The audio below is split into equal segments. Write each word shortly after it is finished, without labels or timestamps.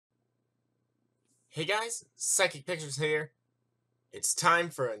Hey guys, Psychic Pictures here. It's time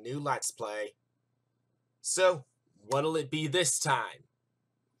for a new Let's Play. So, what'll it be this time?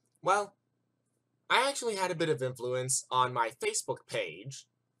 Well, I actually had a bit of influence on my Facebook page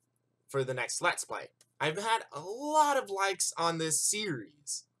for the next Let's Play. I've had a lot of likes on this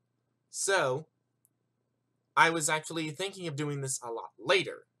series. So, I was actually thinking of doing this a lot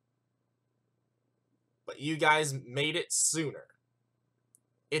later. But you guys made it sooner.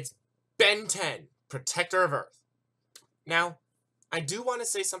 It's Ben 10, Protector of Earth. Now, I do want to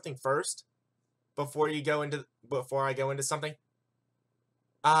say something first before I go into something.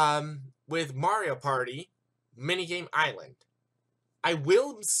 With Mario Party Minigame Island, I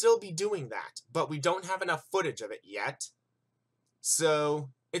will still be doing that, but we don't have enough footage of it yet.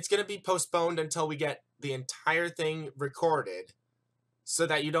 So it's going to be postponed until we get the entire thing recorded so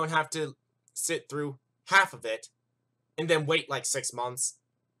that you don't have to sit through half of it and then wait like 6 months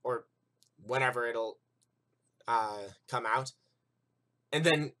or whenever it'll come out and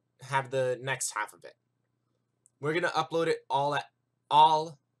then have the next half of it. We're going to upload it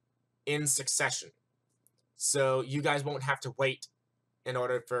all in succession. So you guys won't have to wait in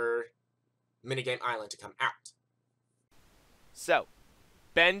order for Minigame Island to come out. So,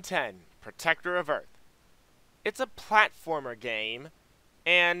 Ben 10, Protector of Earth. It's a platformer game,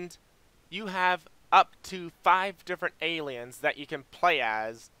 and you have up to 5 different aliens that you can play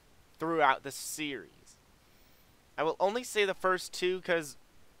as throughout the series. I will only say the first 2 because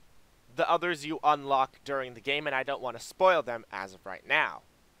the others you unlock during the game, and I don't want to spoil them as of right now.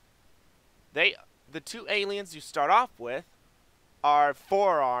 The 2 aliens you start off with are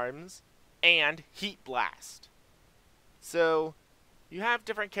Forearms and Heat Blast. So, you have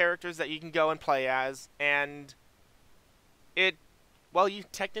different characters that you can go and play as, and you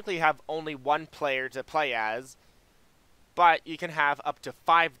technically have only 1 player to play as, but you can have up to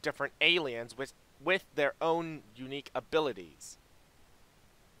 5 different aliens with their own unique abilities.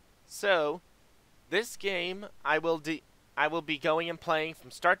 So, this game I will be going and playing from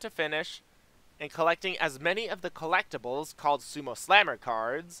start to finish and collecting as many of the collectibles called Sumo Slammer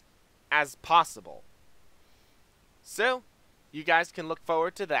cards as possible. So, you guys can look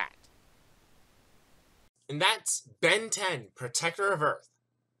forward to that. And that's Ben 10, Protector of Earth.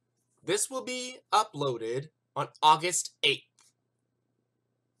 This will be uploaded on August 8th.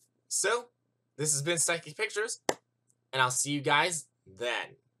 So, this has been Psychic Pictures, and I'll see you guys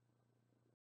then.